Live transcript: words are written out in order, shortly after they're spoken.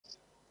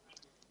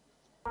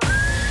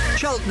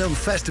Cheltenham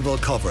Festival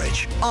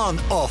coverage on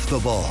Off the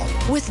Ball.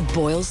 With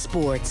Boyle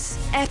Sports.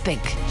 Epic.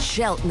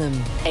 Cheltenham.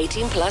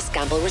 18 plus.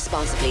 Gamble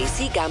responsibly.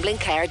 See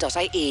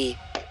gamblingcare.ie.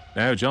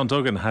 Now, John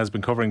Duggan has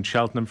been covering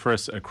Cheltenham for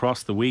us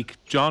across the week.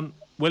 John,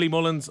 Willie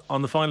Mullins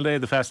on the final day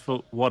of the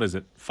festival, what is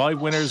it? 5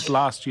 winners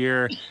last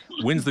year,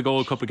 wins the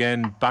Gold Cup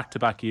again,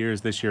 back-to-back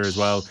years this year as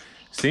well.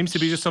 Seems to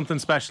be just something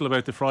special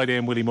about the Friday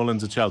and Willie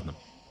Mullins at Cheltenham.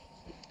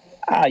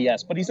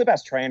 Yes, but he's the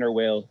best trainer,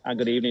 Will, and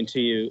good evening to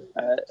you.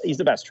 He's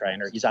the best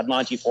trainer. He's had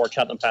 94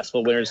 Cheltenham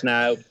Festival winners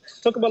now.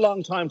 Took him a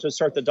long time to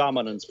assert the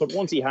dominance, but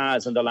once he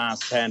has in the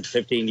last 10 to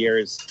 15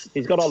 years,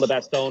 he's got all the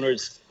best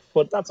owners.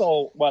 But that's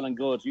all well and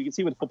good. You can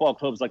see with football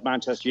clubs like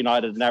Manchester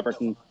United and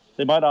Everton,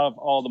 they might have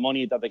all the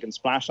money that they can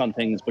splash on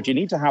things, but you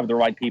need to have the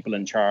right people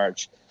in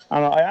charge.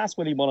 And I asked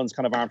Willie Mullins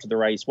kind of after the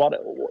race,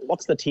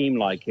 what's the team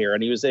like here?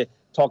 And he was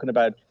talking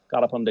about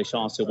Galopin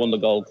Deschamps, who won the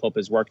Gold Cup,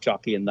 his work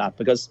jockey and that,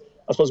 because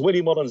I suppose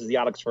Willie Mullins is the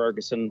Alex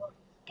Ferguson,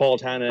 Paul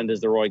Townend is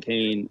the Roy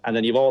Keane, and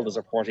then you've all the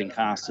supporting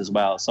cast as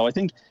well. So I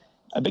think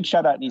a big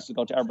shout out needs to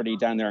go to everybody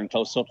down there in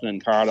Close Sutton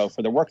and Carlow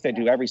for the work they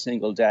do every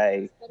single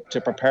day to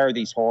prepare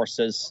these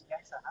horses.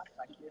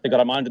 They've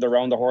got a mind of their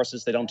own, the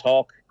horses, they don't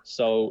talk.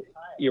 So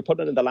you're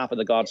putting it in the lap of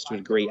the gods to a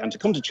degree. And to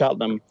come to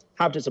Cheltenham,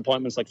 have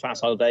disappointments like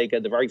Facile Vega,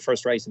 the very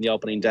first race in the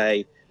opening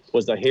day,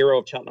 was the hero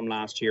of Cheltenham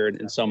last year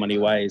in so many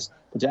ways.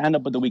 But to end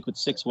up with the week with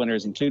 6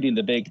 winners, including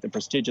the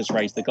prestigious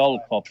race, the Gold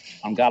Cup,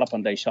 on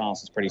Galopin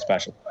Deschamps is pretty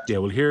special. Yeah,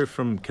 we'll hear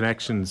from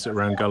connections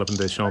around Galopin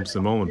Deschamps in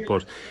a moment,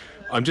 but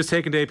I'm just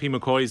taking AP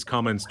McCoy's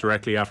comments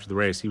directly after the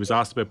race. He was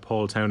asked about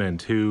Paul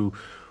Townend, who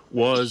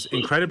was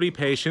incredibly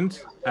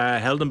patient,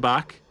 held him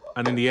back,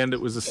 and in the end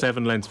it was a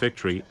 7-length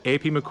victory.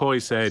 AP McCoy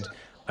said,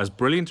 as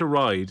brilliant a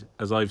ride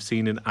as I've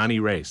seen in any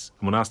race.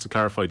 And when asked to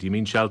clarify, do you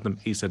mean Cheltenham?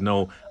 He said,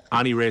 no,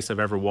 any race I've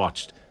ever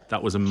watched.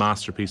 That was a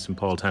masterpiece from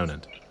Paul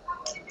Townend.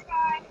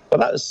 Well,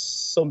 that is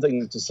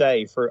something to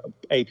say for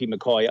AP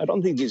McCoy. I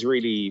don't think he's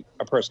really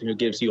a person who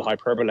gives you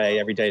hyperbole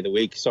every day of the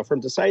week. So for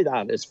him to say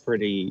that is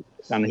pretty...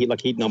 And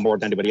he'd know more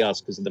than anybody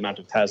else because of the amount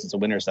of thousands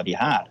of winners that he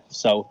had.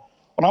 So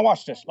when I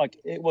watched it,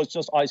 it was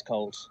just ice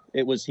cold.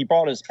 He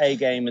brought his A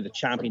game in the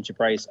championship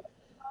race.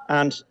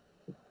 And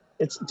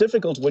it's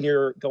difficult when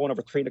you're going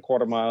over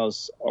 3.25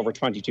 miles over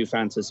 22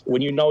 fences,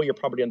 when you know you're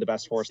probably on the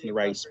best horse in the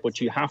race,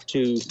 but you have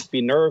to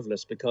be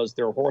nerveless because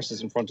there are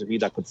horses in front of you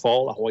that could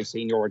fall. Ahoy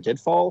Senior did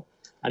fall,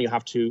 and you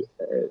have to...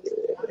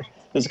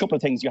 there's a couple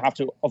of things. You have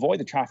to avoid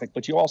the traffic,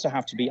 but you also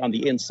have to be on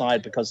the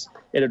inside because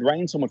it had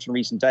rained so much in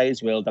recent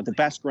days, Will, that the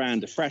best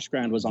ground, the fresh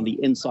ground, was on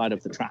the inside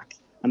of the track.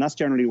 And that's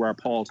generally where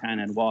Paul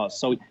Townend was.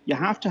 So you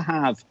have to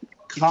have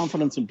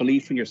confidence and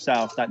belief in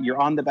yourself that you're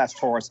on the best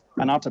horse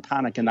and not to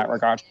panic in that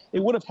regard.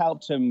 It would have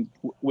helped him,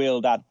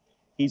 Will, that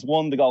he's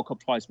won the Gold Cup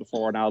twice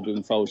before in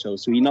album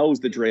photos, so he knows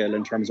the drill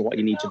in terms of what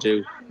you need to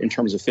do in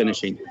terms of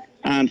finishing.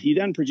 And he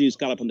then produced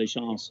Galopin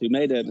Deschamps, who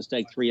made a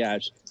mistake 3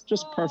 out,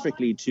 just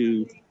perfectly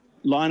to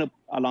line up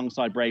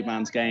alongside Brave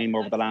Man's Game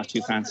over the last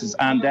 2 fences,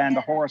 and then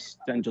the horse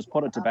then just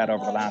put it to bed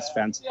over the last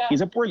fence.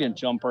 He's a brilliant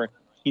jumper.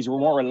 He's a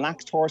more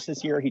relaxed horse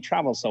this year. He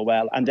travels so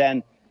well. And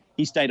then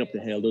he stayed up the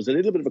hill. There was a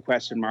little bit of a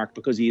question mark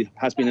because he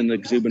has been an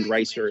exuberant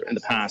racer in the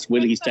past.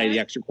 Will he stay the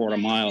extra quarter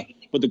mile?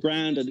 But the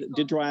ground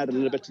did dry out a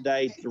little bit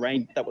today. The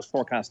rain that was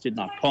forecast did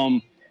not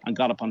come. And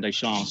Galopin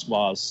Deschamps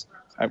was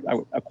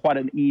quite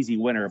an easy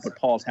winner, but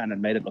Paul Townend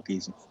made it look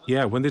easy.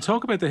 Yeah, when they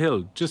talk about the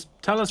hill, just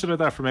tell us about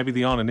that for maybe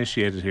the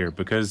uninitiated here,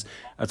 because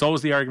it's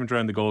always the argument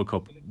around the Gold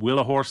Cup. Will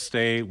a horse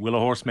stay? Will a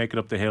horse make it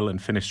up the hill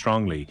and finish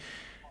strongly?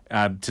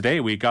 Today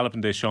we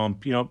Galopin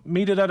Deschamps,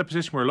 meted at a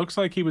position where it looks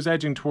like he was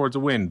edging towards a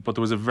win, but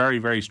there was a very,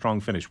 very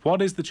strong finish.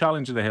 What is the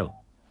challenge of the hill?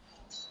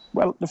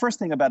 Well, the first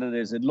thing about it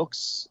is it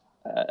looks,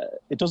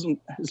 it's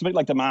a bit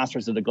like the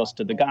Masters at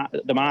Augusta.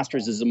 The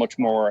Masters is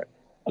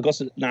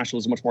Augusta National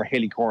is a much more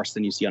hilly course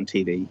than you see on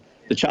TV.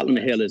 The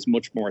Cheltenham Hill is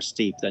much more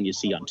steep than you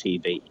see on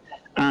TV.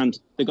 And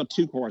they've got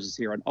 2 courses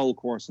here, an old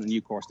course and a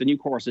new course. The new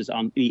course is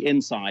on the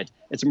inside.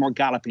 It's a more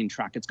galloping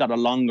track. It's got a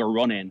longer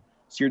run-in.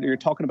 So you're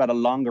talking about a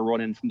longer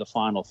run-in from the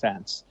final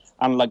fence.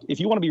 And if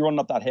you want to be running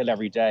up that hill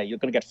every day, you're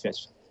going to get fit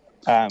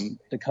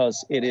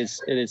because it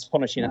is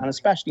punishing, and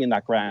especially in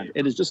that ground,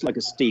 it is just like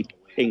a steep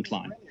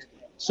incline.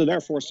 So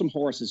therefore, some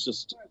horses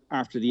just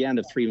after the end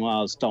of 3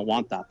 miles don't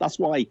want that. That's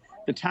why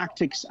the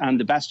tactics and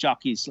the best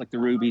jockeys like the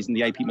Rubies and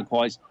the AP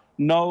McCoys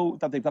know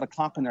that they've got a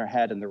clock in their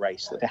head in the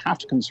race, that they have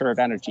to conserve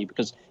energy,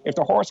 because if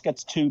the horse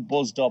gets too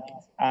buzzed up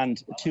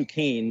and too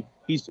keen,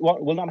 he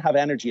will not have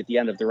energy at the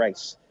end of the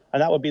race.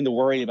 And that would be the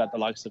worry about the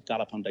likes of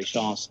Galopin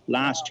Deschamps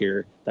last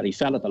year, that he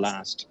fell at the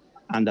last,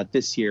 and that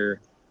this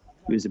year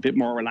he was a bit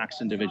more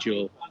relaxed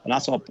individual. And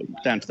that's all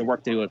down to the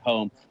work they do at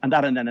home. And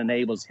that then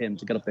enables him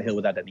to get up the hill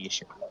without any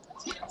issue.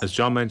 As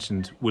John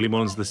mentioned, Willie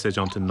Mullins at this stage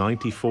on to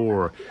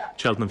 94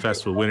 Cheltenham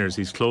Festival winners.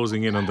 He's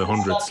closing in on the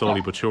 100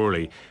 slowly but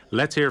surely.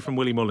 Let's hear from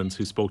Willie Mullins,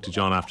 who spoke to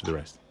John after the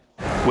race.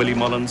 Willie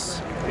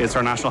Mullins, it's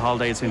our national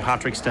holiday, it's St.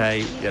 Patrick's Day.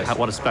 Yes.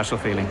 What a special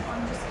feeling.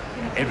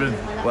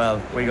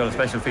 Well, we got a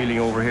special feeling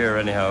over here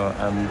anyhow,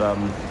 and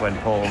when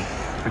Paul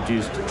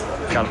produced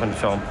Galopin Des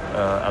Champs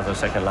as our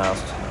second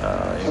last.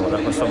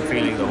 That was some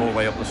feeling the whole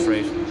way up the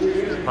straight,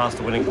 past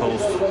the winning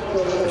post,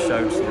 the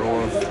shouts, the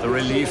roars, the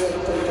relief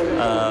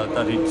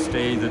that he'd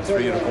stayed the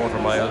 3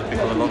 1/4 mile,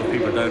 because a lot of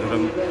people doubted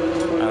him,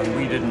 and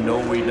we didn't know,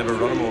 we'd never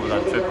run him over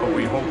that trip, but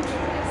we hoped,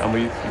 and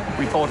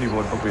we thought he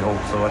would, but we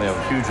hoped. So anyhow,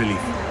 huge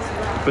relief.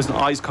 It was an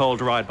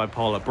ice-cold ride by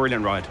Paul, a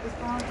brilliant ride.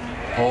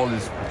 Paul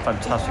is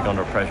fantastic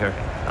under pressure,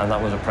 and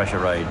that was a pressure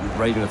ride.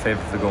 Riding the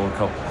favourite for the Gold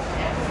Cup,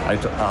 I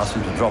asked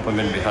him to drop him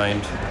in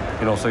behind,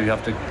 so you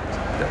have to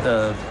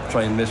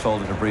try and miss all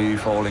the debris,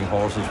 falling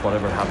horses,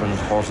 whatever happens,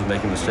 horses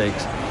making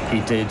mistakes.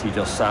 He did, he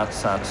just sat.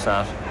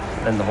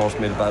 Then the horse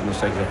made a bad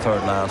mistake in the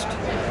third last.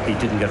 He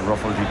didn't get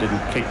ruffled, he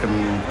didn't kick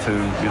him to,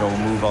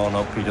 move on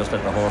up. He just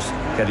let the horse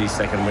get his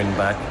second wind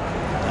back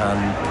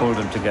and pulled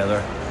him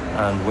together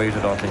and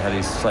waited until he had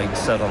his sights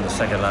set on the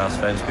second last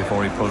fence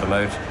before he pulled him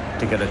out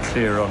to get a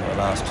clear run on the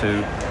last 2,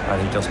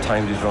 and he just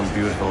timed his run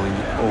beautifully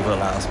over the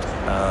last.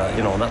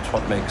 And that's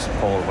what makes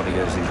Paul what he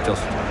is. He's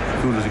just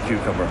cool as a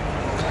cucumber.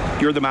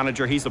 You're the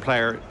manager, he's the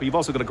player, but you've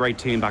also got a great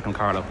team back in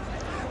Carlow.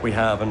 We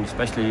have, and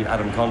especially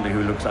Adam Conley,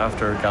 who looks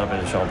after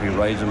Galopin Des Champs. He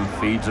rides him,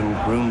 feeds him,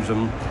 grooms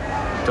him,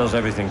 does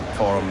everything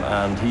for him,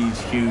 and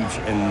he's huge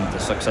in the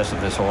success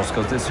of this horse,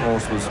 because this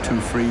horse was too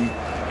free,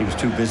 he was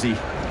too busy,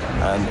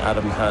 and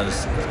Adam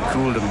has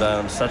cooled him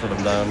down, settled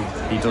him down.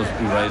 He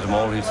rides him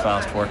all his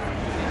fast work,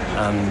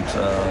 and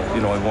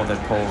I won't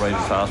let Paul ride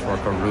his fast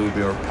work, or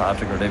Ruby or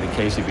Patrick or David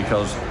Casey,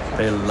 because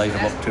they'll light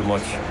him up too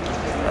much.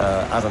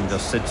 Adam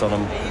just sits on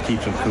him,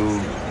 keeps him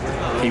cool,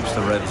 keeps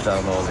the revs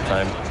down all the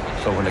time.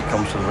 So when it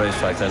comes to the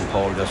racetrack, then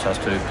Paul just has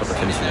to put the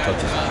finishing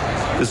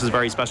touches. This is a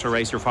very special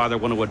race. Your father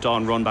won it with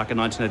Dawn Run back in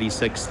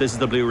 1986. This is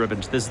the blue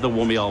ribbon. This is the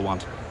one we all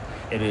want.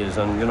 It is,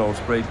 and it's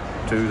great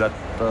too that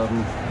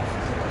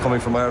coming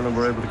from Ireland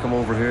we're able to come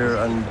over here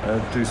and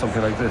do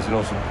something like this.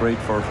 It's great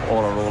for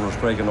all our owners,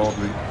 Greg and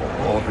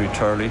Audrey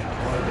Turley,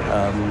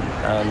 and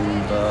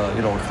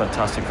it's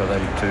fantastic for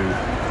them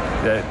to.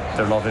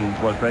 They're not in.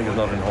 Well, Greg is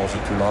not in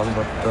horses too long,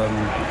 but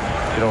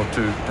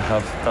to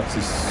have, that's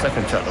his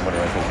second Cheltenham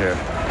winning, I think, here,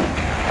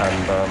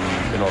 and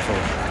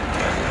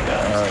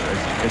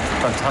it's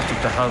fantastic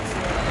to have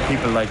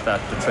people like that,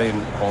 to train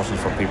horses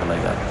for people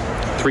like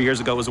that. 3 years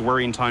ago was a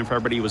worrying time for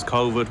everybody. It was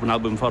COVID when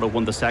Album Photo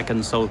won the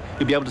second, so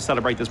you'll be able to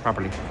celebrate this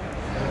properly.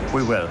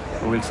 We will.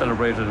 We'll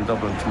celebrate it in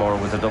Dublin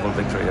tomorrow with a double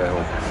victory, I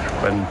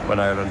hope, when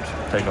Ireland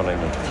take on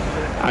England.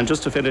 And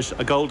just to finish,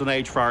 a golden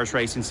age for Irish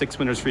racing, 6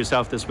 winners for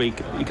yourself this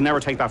week. You can never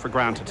take that for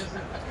granted.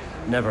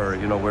 Never.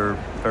 We're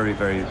very,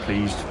 very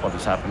pleased what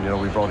has happened.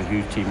 We brought a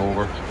huge team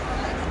over.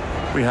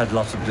 We had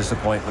lots of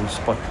disappointments,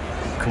 but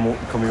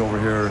coming over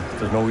here,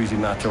 there's no easy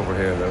match over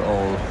here. They're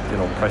all,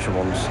 pressure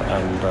ones,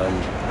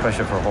 and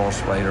pressure for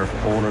horse rider,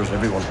 owners,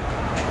 everyone.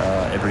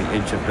 Every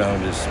inch of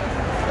ground is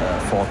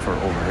fought for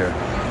over here.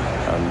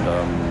 And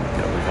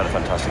we've had a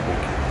fantastic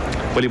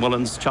week. Willie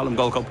Mullins, Cheltenham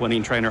Gold Cup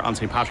winning trainer on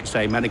St Patrick's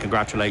Day. Many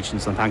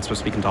congratulations, and thanks for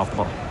speaking to Off the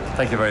Ball.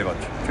 Thank you very much.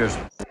 Cheers.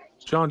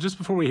 John, just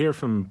before we hear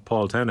from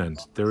Paul Townend,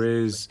 there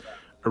is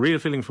a real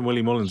feeling from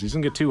Willie Mullins. He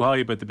doesn't get too high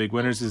about the big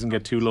winners, he doesn't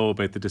get too low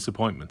about the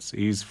disappointments.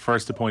 He's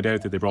first to point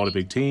out that they brought a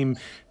big team.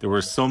 There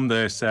were some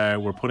that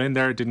were put in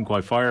there, didn't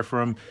quite fire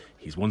for him.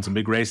 He's won some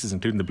big races,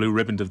 including the blue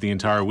ribbon of the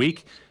entire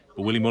week.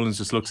 But Willie Mullins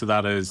just looks at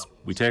that as,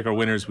 we take our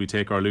winners, we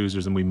take our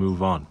losers, and we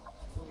move on.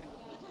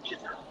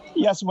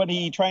 Yes, when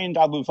he trained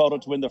Album Photo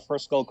to win the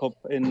first Gold Cup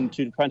in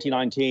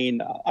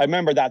 2019, I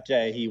remember that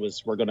day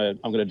I'm going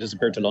to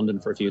disappear to London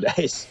for a few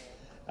days.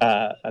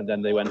 And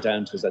then they went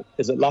down to,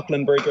 is it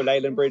Lachlan Bridge or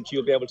Leyland Bridge?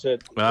 You'll be able to...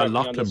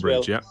 Lachlan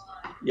Bridge, yeah.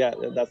 Yeah,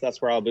 that's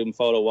where Album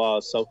Photo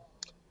was. So,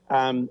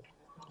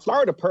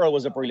 Florida Pearl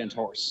was a brilliant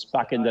horse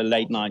back in the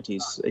late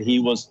 90s. He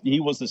was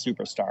the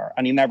superstar,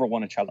 and he never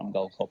won a Cheltenham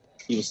Gold Cup.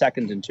 He was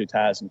second in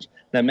 2000.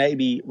 Now,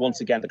 maybe,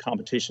 once again, the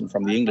competition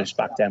from the English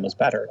back then was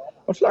better.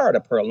 But Florida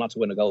Pearl, not to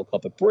win a Gold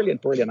Cup, a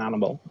brilliant, brilliant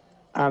animal.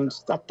 And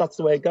that's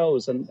the way it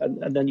goes. And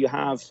then you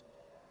have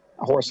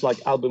a horse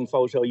like Album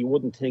Photo, you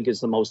wouldn't think is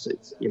the most,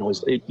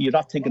 you're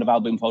not thinking of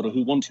Album Photo,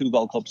 who won 2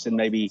 Gold Cups in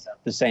maybe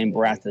the same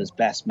breath as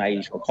Best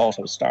Mate or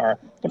Photo Star.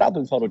 But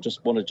Album Photo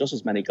just won just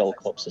as many Gold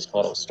Cups as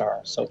Photo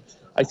Star. So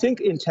I think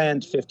in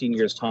 10 to 15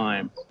 years'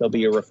 time, there'll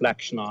be a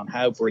reflection on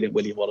how brilliant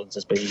Willie Mullins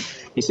has been.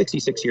 He's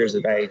 66 years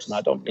of age, and I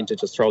don't mean to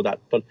just throw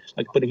that, but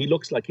he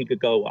looks like he could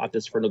go at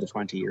this for another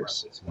 20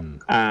 years.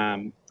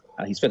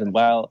 He's fitting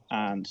well,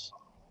 and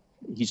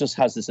he just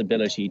has this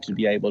ability to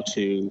be able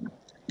to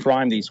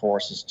prime these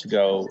horses to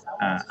go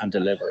and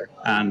deliver.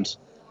 And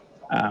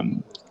I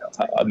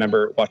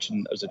remember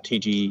watching, as a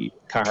TG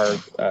Car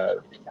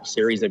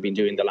series they've been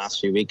doing the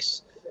last few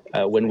weeks,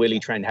 when Willie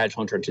trained Hedge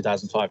Hunter in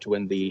 2005 to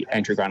win the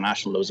Entry Grand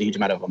National. There was a huge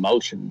amount of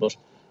emotion, but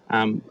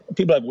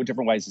people have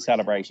different ways of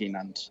celebrating,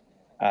 and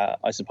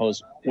I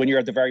suppose when you're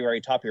at the very, very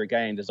top of your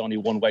game, there's only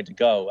one way to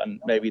go, and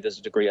maybe there's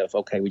a degree of,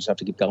 okay, we just have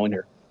to keep going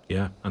here.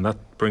 Yeah, and that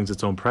brings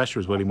its own pressure,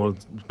 as Willie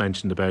Mullins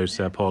mentioned about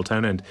Paul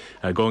Townend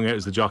going out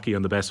as the jockey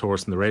on the best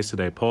horse in the race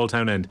today. Paul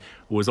Townend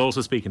was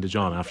also speaking to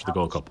John after the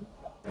Gold Cup.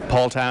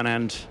 Paul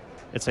Townend,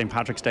 It's St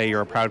Patrick's Day, you're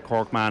a proud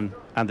Cork man,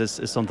 and this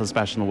is something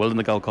special. Will in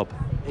the Gold Cup.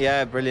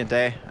 Yeah, brilliant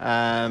day.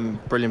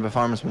 Brilliant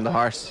performance from the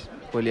horse.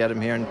 Willie had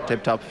him here in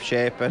tip-top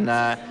shape, and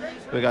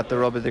we got the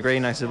rub of the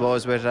green, I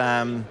suppose, with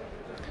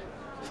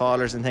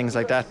fallers and things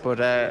like that, but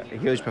a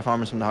huge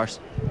performance from the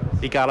horse.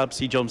 He gallops,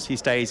 he jumps, he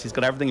stays, he's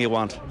got everything you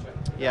want.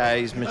 Yeah,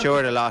 he's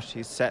matured a lot.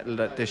 He's settled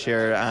it this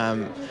year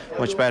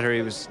much better.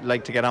 He was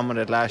like to get on with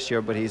it last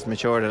year, but he's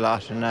matured a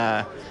lot,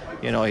 and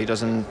he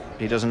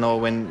doesn't know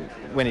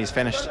when he's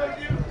finished.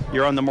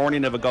 You're on the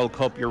morning of a Gold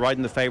Cup, you're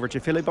riding the favourite. Do you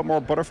feel a bit more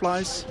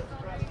butterflies?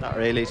 Not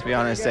really, to be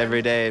honest.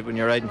 Every day when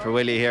you're riding for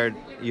Willie here,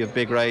 you have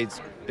big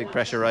rides, big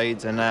pressure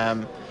rides, and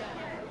I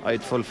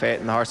had full faith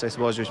in the horse, I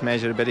suppose, which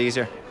made it a bit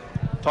easier.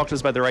 Talk to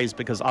us about the race,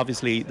 because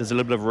obviously there's a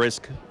little bit of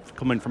risk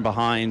coming from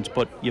behind,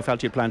 but you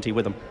felt you had plenty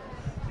with him.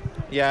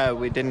 Yeah,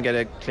 we didn't get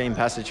a clean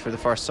passage for the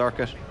first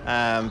circuit,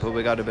 but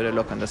we got a bit of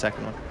luck on the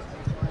second one.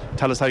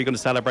 Tell us how you're going to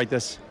celebrate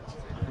this.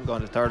 I'm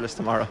going to Thurles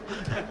tomorrow.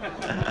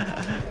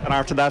 And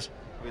after that?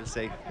 We'll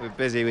see. We've a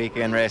busy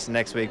weekend racing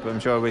next week, but I'm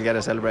sure we'll get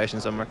a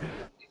celebration somewhere.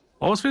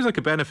 Always feels like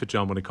a benefit,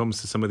 John, when it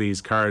comes to some of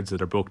these cards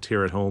that are booked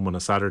here at home on a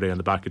Saturday on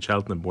the back of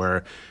Cheltenham,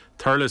 where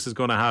Thurles is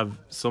going to have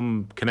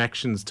some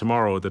connections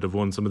tomorrow that have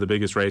won some of the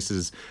biggest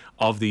races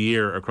of the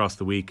year across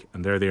the week,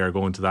 and there they are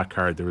going to that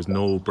card. There is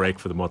no break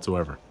for them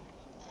whatsoever.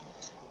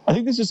 I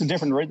think this is a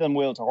different rhythm,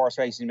 Will, to horse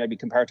racing maybe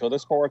compared to other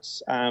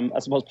sports. I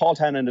suppose Paul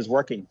Townend is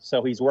working.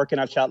 So he's working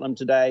at Cheltenham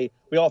today.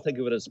 We all think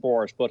of it as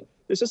sport, but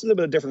there's just a little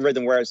bit of different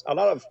rhythm, whereas a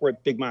lot of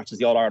big matches,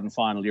 the All-Ireland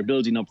final, you're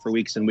building up for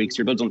weeks and weeks.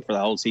 You're building up for the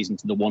whole season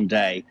to the one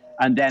day,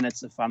 and then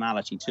it's a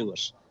finality to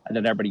it. And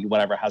then everybody,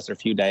 whatever, has their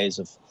few days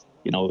of,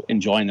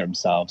 enjoying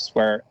themselves.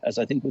 Whereas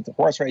I think with the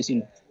horse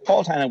racing,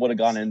 Paul Townend would have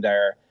gone in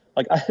there.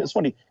 Like, it's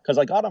funny, because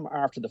I got him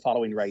after the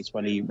following race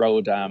when he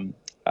rode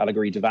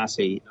Allegory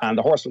Devassi, and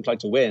the horse looked like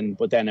to win,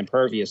 but then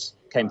Impervious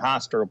came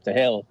past her up the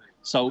hill.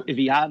 So if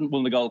he hadn't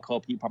won the Gold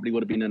Cup, he probably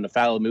would have been in a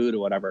foul mood or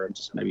whatever,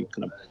 just maybe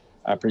kind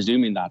of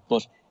presuming that.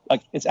 But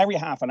like, it's every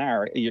half an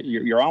hour,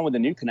 you're on with a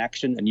new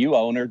connection, a new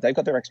owner. They've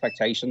got their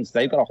expectations.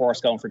 They've got a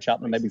horse going for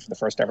Cheltenham maybe for the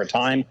first ever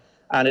time.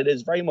 And it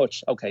is very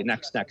much, okay,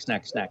 next.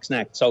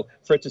 So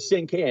for it to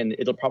sink in,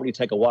 it'll probably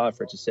take a while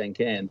for it to sink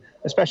in,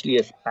 especially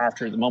if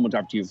after you've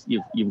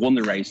won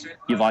the race,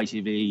 you've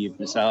ITV, you've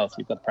yourself,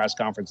 you've got press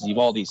conferences, you've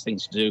all these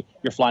things to do.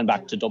 You're flying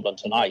back to Dublin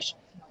tonight.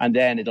 And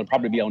then it'll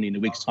probably be only in a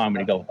week's time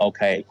when you go,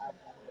 okay,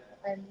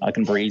 I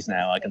can breathe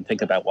now. I can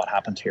think about what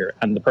happened here.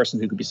 And the person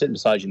who could be sitting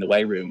beside you in the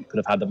weigh room could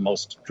have had the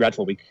most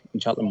dreadful week in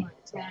Cheltenham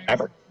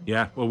ever.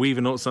 Yeah, well, we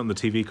even noticed on the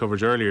TV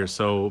coverage earlier.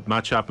 So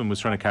Matt Chapman was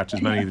trying to catch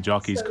as many of the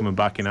jockeys coming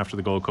back in after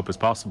the Gold Cup as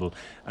possible,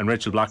 and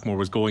Rachel Blackmore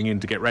was going in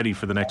to get ready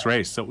for the next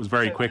race. So it was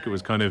very quick. It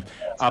was kind of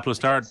Apple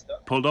start,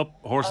 pulled up,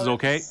 horse is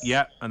okay,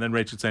 yeah, and then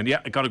Rachel saying, yeah,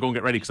 I got to go and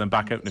get ready because I'm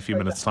back out in a few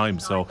minutes' time.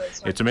 So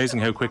it's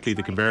amazing how quickly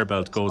the conveyor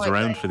belt goes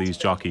around for these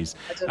jockeys.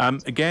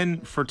 Again,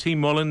 for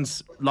Team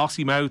Mullins,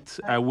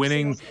 Lossiemouth winning.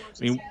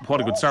 I mean,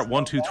 what a good start.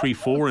 1, 2, 3,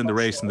 4 in the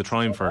race in the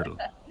Triumph Hurdle.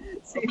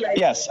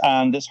 Yes,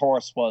 and this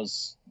horse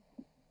was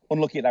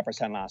unlucky at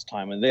Epperson last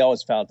time, and they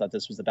always felt that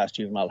this was the best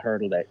juvenile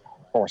hurdle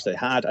horse they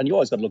had. And you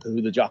always got to look at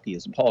who the jockey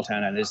is. And Paul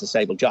Townend is a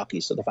disabled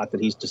jockey, so the fact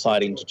that he's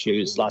deciding to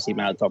choose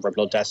Lossiemouth over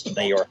Blood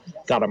Destiny or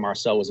Gata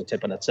Marceau is a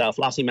tip in itself.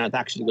 Lossiemouth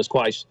actually was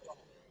quite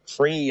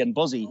free and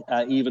buzzy,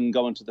 even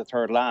going to the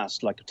third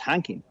last, like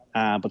tanking,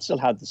 but still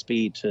had the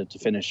speed to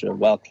finish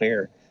well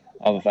clear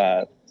of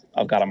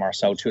Gata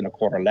Marceau, 2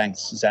 1/4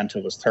 lengths.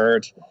 Zenta was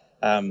third.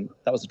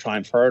 That was the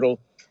Triumph Hurdle.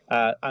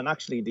 And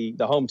actually,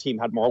 the home team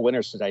had more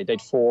winners today. They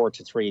had 4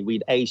 to 3. We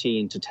had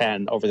 18 to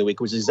 10 over the week,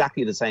 which is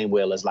exactly the same,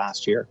 Will, as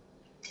last year.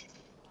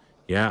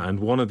 Yeah, and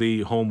one of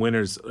the home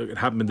winners, it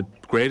hadn't been the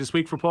greatest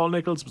week for Paul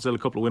Nicholls, but still a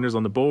couple of winners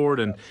on the board.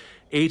 And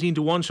 18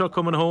 to 1 shot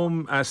coming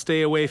home,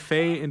 Stay Away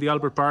Faye in the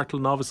Albert Bartle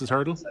Novices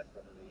Hurdle.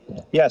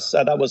 Yes,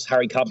 that was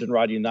Harry Cobden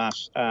riding that.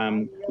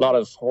 A lot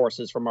of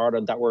horses from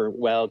Ireland that were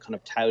well kind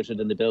of touted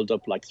in the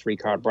build-up, like 3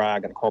 Card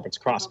Bragg and Corbett's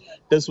Cross.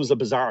 This was a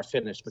bizarre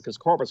finish because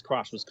Corbett's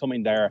Cross was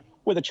coming there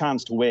with a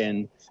chance to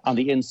win on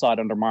the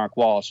inside under Mark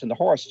Walsh, and the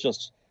horse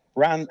just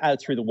ran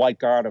out through the white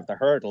guard of the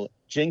hurdle,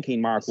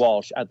 jinking Mark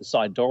Walsh at the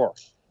side door.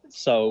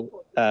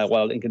 So,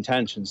 in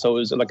contention. So it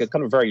was like a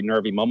kind of very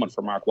nervy moment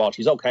for Mark Walsh.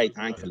 He's okay,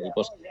 thankfully,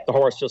 but the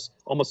horse just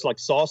almost like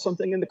saw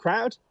something in the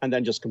crowd and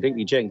then just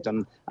completely jinked,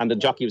 and the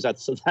jockey was out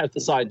the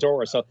side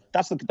door. So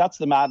that's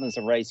the madness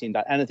of racing,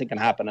 that anything can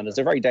happen, and it's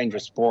a very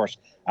dangerous sport.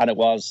 And it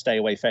was Stay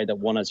Away Faye that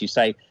won, as you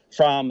say,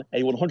 from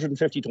a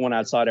 150 to 1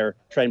 outsider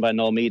trained by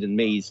Noel Meade in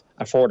Meath,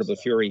 Affordable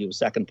Fury, who was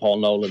second, Paul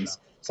Nolan's,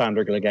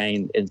 Sandra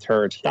Clegane in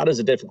third. That is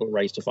a difficult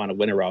race to find a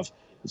winner of.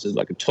 This is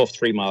like a tough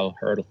 3-mile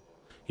hurdle.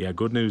 Yeah,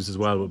 good news as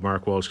well with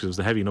Mark Walsh, because it was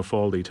a heavy enough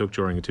fall that he took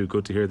during it too.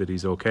 Good to hear that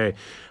he's okay.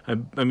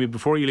 I mean,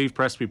 before you leave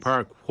Presby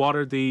Park, what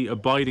are the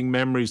abiding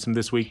memories from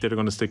this week that are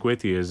going to stick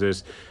with you? Is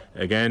it,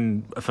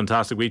 again, a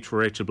fantastic week for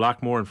Rachel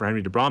Blackmore and for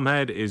Henry de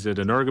Bromhead? Is it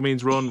an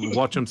Ergamines run?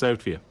 What jumps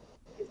out for you?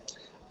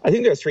 I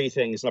think there are 3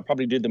 things, and I'll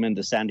probably do them in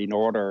descending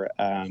order.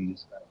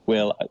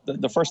 Will,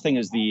 the first thing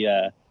is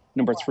the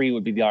number 3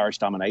 would be the Irish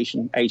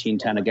domination,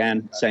 18-10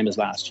 again, same as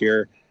last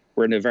year.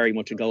 we're in a very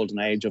much a golden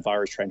age of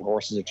Irish trained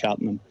horses at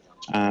Cheltenham.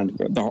 And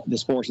the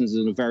sporting is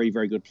in a very,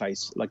 very good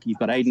place. Like, you've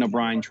got Aidan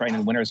O'Brien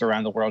training winners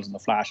around the world in the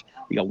flash.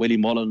 You got Willie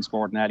Mullins,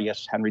 Gordon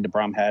Elliott, Henry de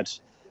Bromhead.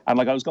 And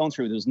like I was going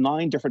through, there's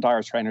 9 different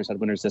Irish trainers had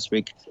winners this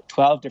week,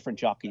 12 different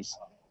jockeys.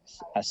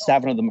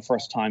 7 of them are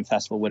first-time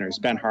festival winners.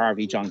 Ben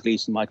Harvey, John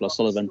Gleeson, Michael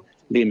O'Sullivan,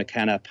 Liam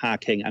McKenna, Pa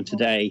King, and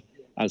today,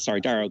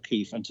 Darragh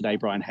O'Keefe, and today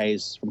Brian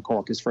Hayes from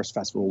Cork, his first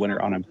festival winner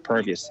on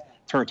Impervious.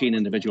 13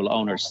 individual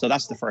owners. So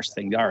that's the first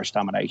thing, the Irish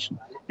domination.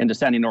 In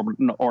descending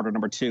order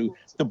number 2,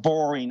 the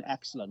boring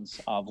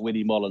excellence of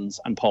Willie Mullins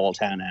and Paul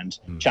Townend.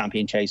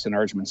 Champion Chase and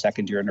Urgement,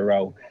 2nd year in a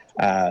row.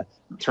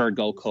 3rd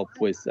Gold Cup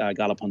with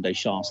Galopin des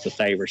Champs, the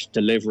favourite,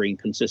 delivering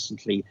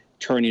consistently,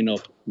 turning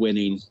up,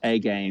 winning, a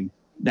game.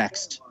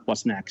 Next,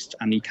 what's next?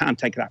 And you can't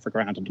take that for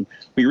granted. And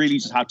we really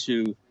just had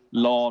to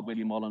laud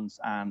Willie Mullins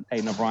and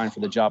Aidan O'Brien for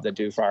the job they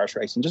do for Irish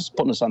racing, just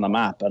putting us on the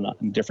map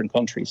in different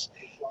countries.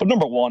 But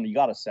number 1, you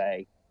got to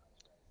say,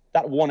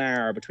 that 1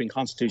 hour between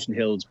Constitution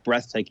Hill's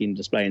breathtaking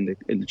display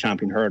in the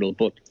champion hurdle.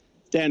 But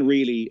then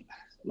really,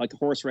 like,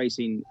 horse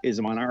racing is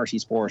a minority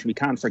sport. We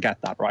can't forget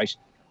that, right?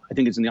 I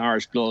think it's in the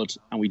Irish blood,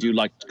 and we do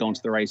like going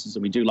to the races,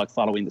 and we do like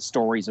following the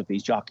stories of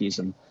these jockeys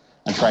and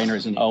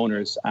trainers and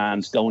owners,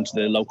 and going to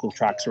the local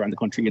tracks around the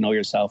country. You know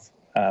yourself,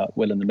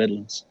 Will, in the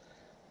Midlands.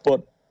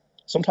 But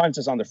sometimes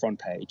it's on the front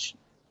page,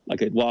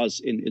 like it was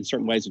in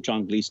certain ways with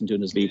John Gleeson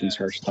doing his leaving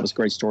search. That was a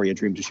great story, a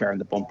dream to share in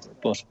the bumper.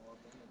 But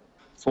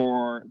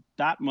for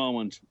that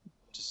moment,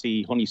 to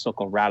see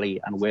Honeysuckle rally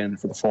and win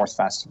for the 4th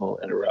festival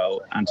in a row,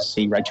 and to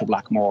see Rachel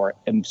Blackmore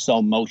so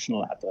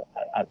emotional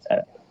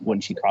when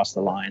she crossed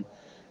the line,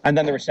 and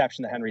then the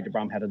reception that Henry de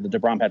Bromhead and the de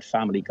Bromhead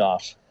family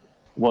got,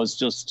 was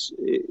just,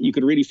 you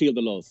could really feel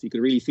the love. You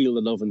could really feel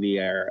the love in the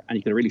air, and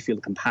you could really feel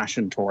the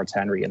compassion towards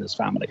Henry and his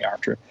family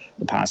after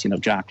the passing of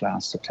Jack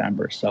last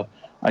September. So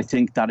I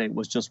think that it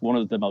was just one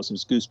of the most, it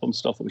was goosebump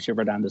stuff that we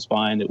shivered down the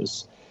spine. It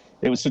was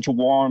such a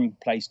warm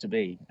place to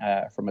be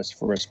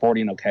for a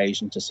sporting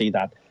occasion, to see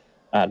that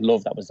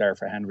love that was there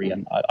for Henry.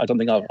 And I don't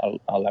think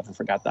I'll ever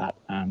forget that.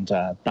 And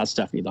that's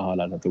definitely the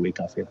highlight of the week,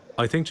 I feel.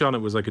 I think, John,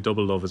 it was like a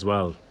double love as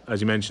well.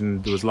 As you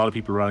mentioned, there was a lot of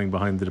people rallying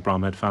behind the de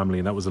Bromhead family,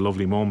 and that was a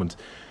lovely moment.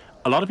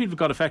 A lot of people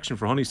got affection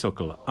for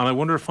Honeysuckle, and I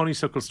wonder if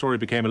Honeysuckle's story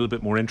became a little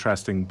bit more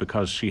interesting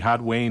because she had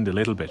waned a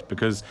little bit.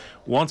 Because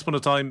once upon a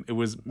time, it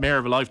was mare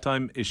of a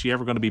lifetime. Is she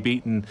ever going to be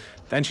beaten?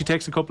 Then she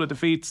takes a couple of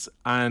defeats,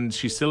 and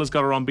she still has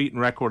got her unbeaten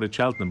record at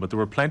Cheltenham. But there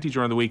were plenty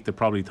during the week that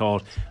probably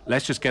thought,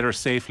 let's just get her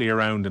safely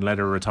around and let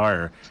her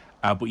retire.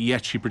 But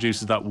yet she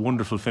produces that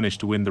wonderful finish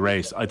to win the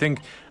race. I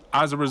think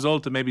as a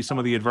result of maybe some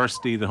of the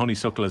adversity that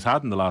Honeysuckle has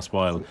had in the last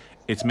while,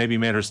 it's maybe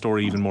made her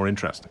story even more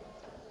interesting.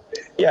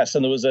 Yes,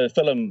 and there was a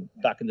film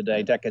back in the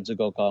day, decades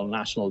ago, called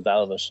National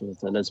Velvet,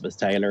 with Elizabeth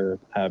Taylor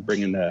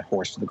bringing the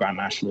horse to the Grand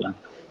National. And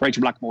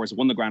Rachel Blackmore has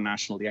won the Grand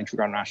National, the entry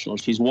Grand National.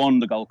 She's won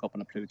the Gold Cup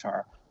in a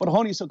Plutar. But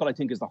Honeysuckle, I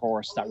think, is the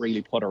horse that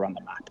really put her on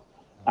the map,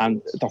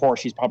 and the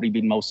horse she's probably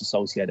been most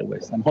associated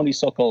with. And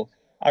Honeysuckle,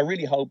 I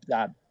really hope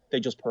that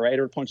they just parade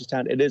her at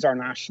Punchestown. It is our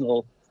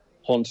national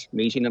hunt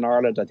meeting in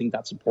Ireland. I think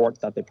that's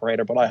important that they parade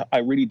her. But I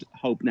really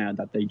hope now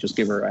that they just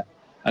give her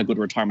a good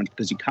retirement,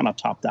 because you cannot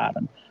top that.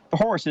 And the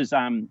horse is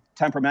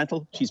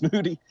temperamental. She's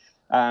moody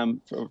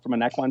from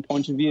an equine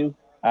point of view.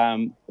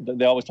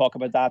 They always talk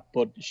about that,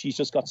 but she's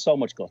just got so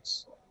much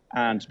guts.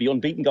 And to be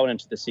unbeaten going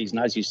into the season,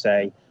 as you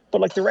say.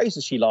 But like the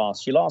races she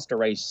lost a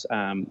race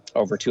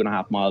over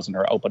 2.5 miles in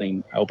her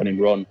opening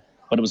run,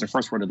 but it was her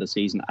first run of the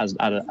season as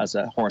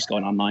a horse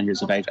going on 9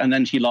 years of age. And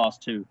then she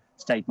lost to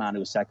State Man, who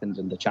was 2nd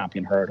in the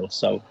champion hurdle.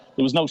 So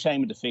there was no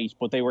shame in defeat,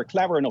 but they were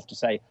clever enough to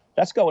say,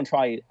 let's go and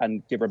try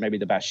and give her maybe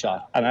the best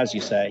shot. And as you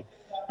say,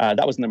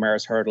 that was in the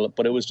mare's hurdle,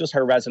 but it was just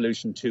her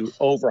resolution to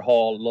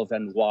overhaul Love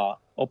Envoi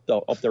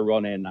up the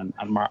run in and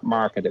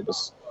mark it.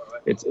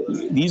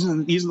 These are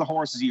the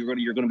horses you're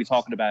going to be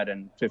talking about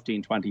in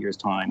 15, 20 years'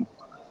 time.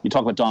 You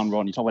talk about Don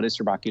Run, you talk about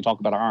Isterbach, you talk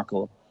about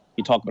Arkle,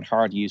 you talk about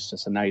Hard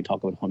Eustace, and now you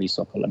talk about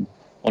Honeysuckle. And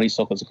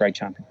Honeysuckle's a great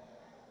champion.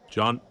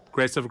 John,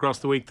 great stuff across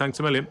the week. Thanks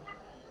a million.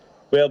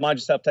 Will, mind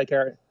yourself, take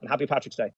care, and happy Patrick's Day.